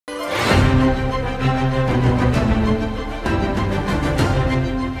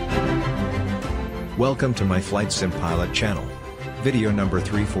Welcome to my Flight Sim Pilot channel. Video number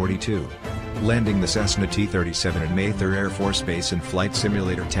 342. Landing the Cessna T-37 in Mather Air Force Base in Flight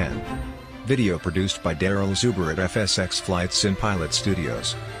Simulator 10. Video produced by Daryl Zuber at FSX Flight Sim Pilot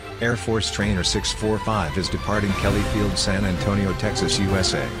Studios. Air Force Trainer 645 is departing Kelly Field, San Antonio, Texas,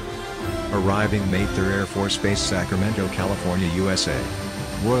 USA. Arriving Mather Air Force Base, Sacramento, California, USA.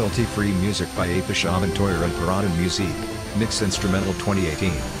 Royalty-free music by Apish Aventoyer and Paradan Music, Mix Instrumental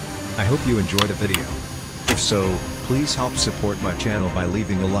 2018. I hope you enjoy the video. If so, please help support my channel by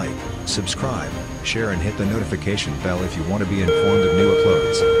leaving a like, subscribe, share and hit the notification bell if you want to be informed of new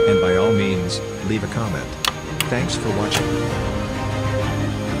uploads, and by all means, leave a comment. Thanks for watching.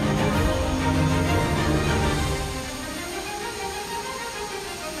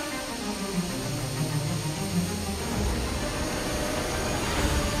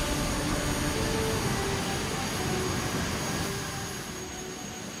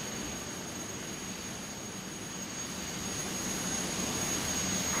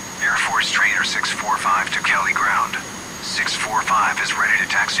 Air Force Trainer 645 to Kelly ground. 645 is ready to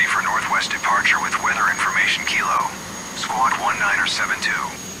taxi for northwest departure with weather information Kilo. Squawk 1972.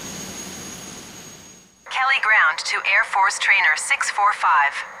 Kelly ground to Air Force Trainer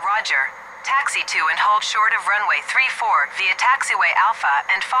 645, roger. Taxi to and hold short of runway 34 via Taxiway Alpha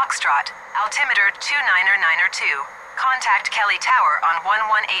and Foxtrot, altimeter 29902. Contact Kelly Tower on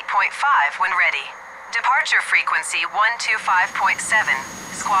 118.5 when ready. Departure frequency 125.7,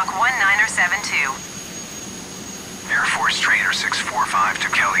 squawk 1972. Air Force Trainer 645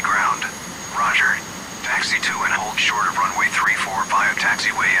 to Kelly ground. Roger. Taxi to and hold short of runway 34 via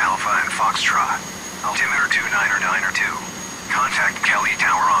Taxiway Alpha and Foxtrot. Altimeter 29902. Contact Kelly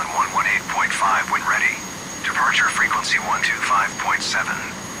Tower on 118.5 when ready. Departure frequency 125.7,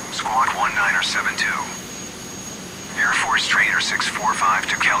 squawk 1972. Air Force Trainer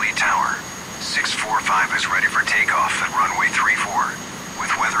 645 to Kelly Tower. 645 is ready for takeoff at runway 34, with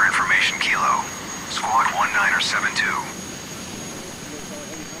weather information Kilo. Squawk 1972.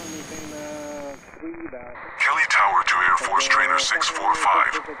 Kelly Tower to Air Force Trainer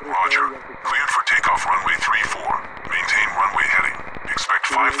 645. Roger. Cleared for takeoff runway 34. Maintain runway heading.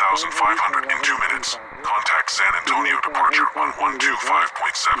 Expect 5,500 in 2 minutes. Contact San Antonio departure on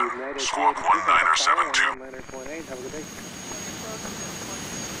 125.7. Squawk 1972.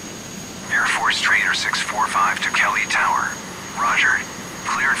 Air Force Trainer 645 to Kelly Tower. Roger.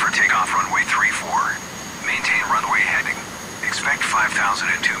 Cleared for takeoff runway 34. Maintain runway heading. Expect 5,000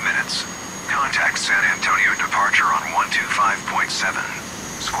 in 2 minutes. Contact San Antonio departure on 125.7.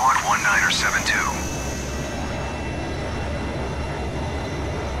 Squawk 1972.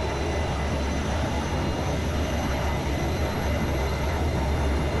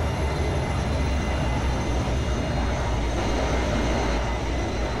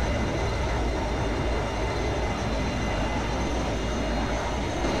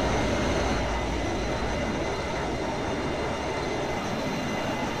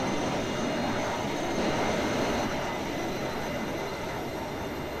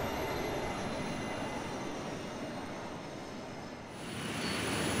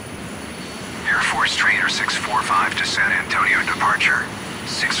 Air Force Trainer 645 to San Antonio departure.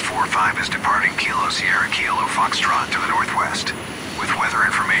 645 is departing Kilo Sierra Kilo Foxtrot to the northwest, with weather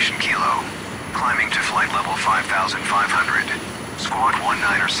information Kilo. Climbing to flight level 5,500. Squawk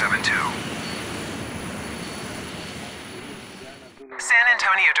 1972. San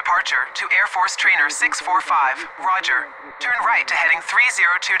Antonio departure to Air Force Trainer 645, roger. Turn right to heading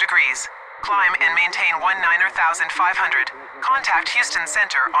 302 degrees. Climb and maintain 19,500. Contact Houston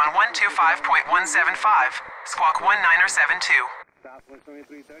Center on 125.175, squawk 1972.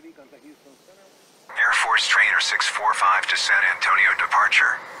 Air Force Trainer 645 to San Antonio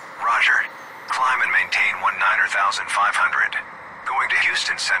departure. Roger. Climb and maintain 19,500. Going to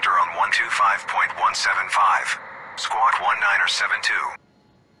Houston Center on 125.175, squawk 1972.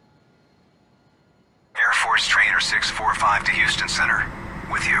 Air Force Trainer 645 to Houston Center.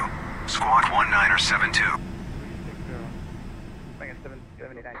 With you. Squawk 1972.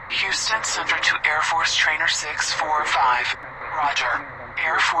 Houston Center to Air Force Trainer 645. Roger.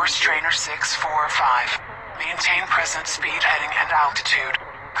 Air Force Trainer 645. Maintain present speed, heading, and altitude.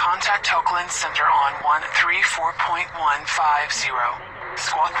 Contact Oakland Center on 134.150.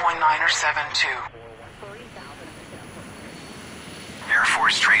 Squawk 1972. Air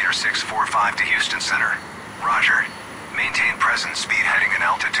Force Trainer 645 to Houston Center. Roger. Maintain present speed, heading, and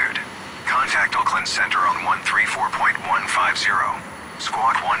altitude. Contact Oakland Center on 134.150.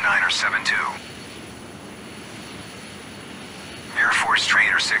 Squawk 1972. Air Force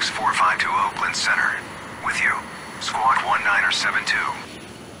Trainer 645 to Oakland Center. With you. Squawk 1972.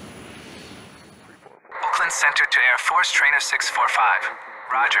 Descend center to Air Force Trainer 645.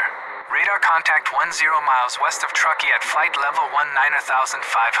 Roger. Radar contact 10 miles west of Truckee at flight level 19,500.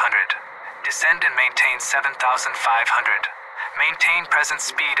 Descend and maintain 7,500. Maintain present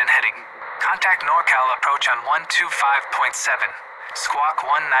speed and heading. Contact NorCal approach on 125.7. Squawk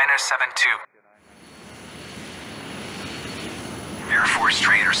 1972. Air Force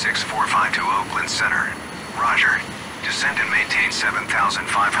Trainer 645 to Oakland Center. Roger. Descend and maintain 7,500.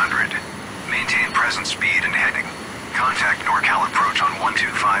 Maintain present speed and heading. Contact NorCal approach on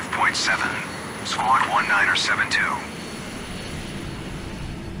 125.7. Squawk 1972.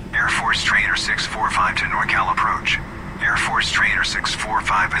 Air Force Trainer 645 to NorCal approach. Air Force Trainer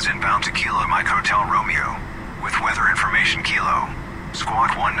 645 is inbound to Kilo Mike Hotel Romeo. With weather information Kilo.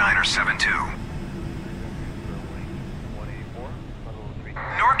 Squawk 1972.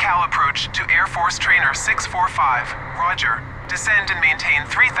 NorCal approach to Air Force Trainer 645. Roger. Descend and maintain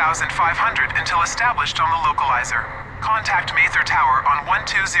 3,500 until established on the localizer. Contact Mather Tower on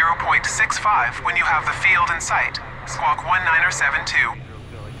 120.65 when you have the field in sight. Squawk 1972.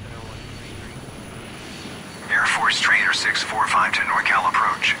 Air Force Trainer 645 to NorCal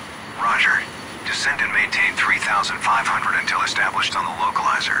approach. Roger. Descend and maintain 3,500 until established on the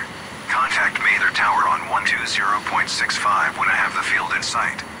localizer. Contact Mather Tower on 120.65 when I have the field in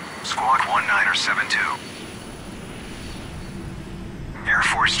sight. Squawk 1972. Air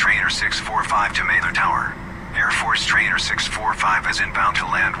Force Trainer 645 to Mather Tower. Air Force Trainer 645 is inbound to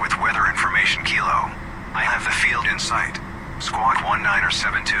land with weather information Kilo. I have the field in sight. Squawk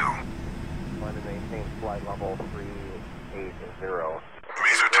 1972. Want to maintain flight level 380.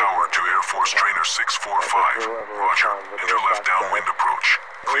 Mather Tower to Air Force Trainer 645. Roger. Enter left downwind approach.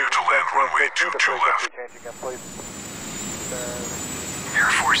 Clear to land runway 22 left. Air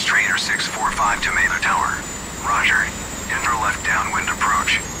Force Trainer 645 to Mather Tower. Roger. Enter left downwind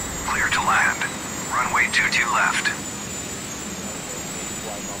approach. Clear to land. Runway 22 left.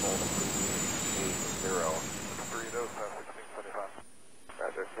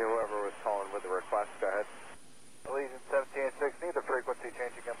 Roger. Whoever was calling with the request, go ahead. Allegiant 1786, need the frequency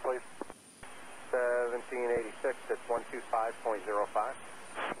change again, please. 1786, it's 125.05.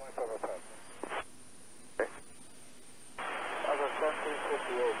 125.05. Okay. Other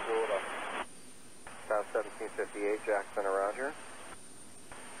 1758, Florida. South 1758, Jack Center, Roger.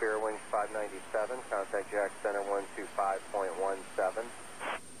 Spear Wings 597, contact Jack Center 125.17.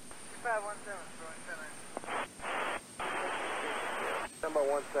 517, Stand by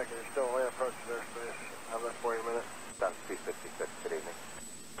 1 second, you're still away approaching airspace. I've left for you a minute. Down 256, good evening.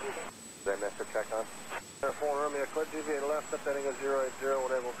 Did I miss a check on? Air 4 Romeo, clear deviate left, updating a 080,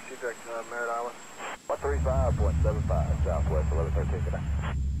 whatever, proceed direct to Merritt Island. 135.75, southwest 1113 today.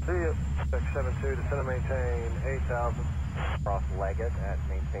 See you. 672, descend and maintain 8,000. Cross Leggett at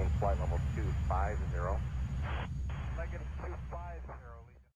maintain flight level 250.